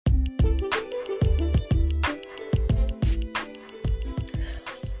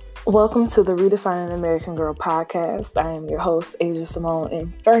Welcome to the Redefining American Girl podcast. I am your host, Asia Simone,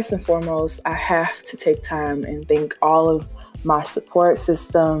 and first and foremost, I have to take time and thank all of my support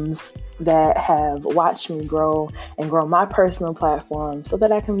systems that have watched me grow and grow my personal platform so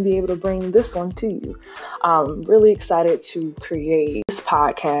that I can be able to bring this one to you. I'm really excited to create this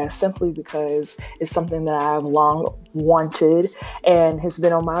podcast simply because it's something that I've long wanted and has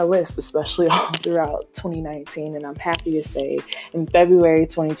been on my list, especially all throughout 2019. And I'm happy to say in February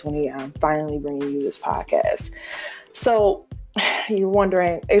 2020, I'm finally bringing you this podcast. So you're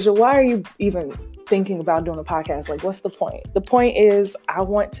wondering, Asia, why are you even thinking about doing a podcast? Like, what's the point? The point is I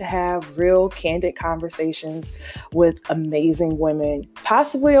want to have real, candid conversations with amazing women,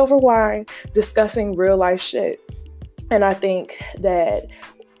 possibly over wine, discussing real life shit. And I think that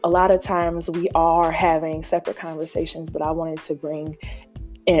a lot of times we are having separate conversations, but I wanted to bring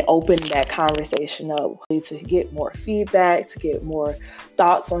and open that conversation up to get more feedback, to get more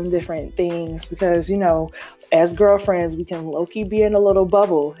thoughts on different things, because, as girlfriends, we can low-key be in a little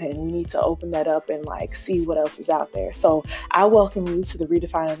bubble and we need to open that up and see what else is out there. So I welcome you to the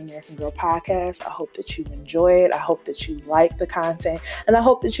Redefining American Girl podcast. I hope that you enjoy it. I hope that you like the content, and I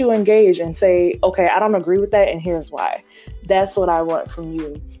hope that you engage and say, okay, I don't agree with that, and here's why. That's what I want from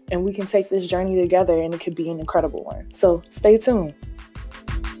you. And we can take this journey together, and it could be an incredible one. So stay tuned.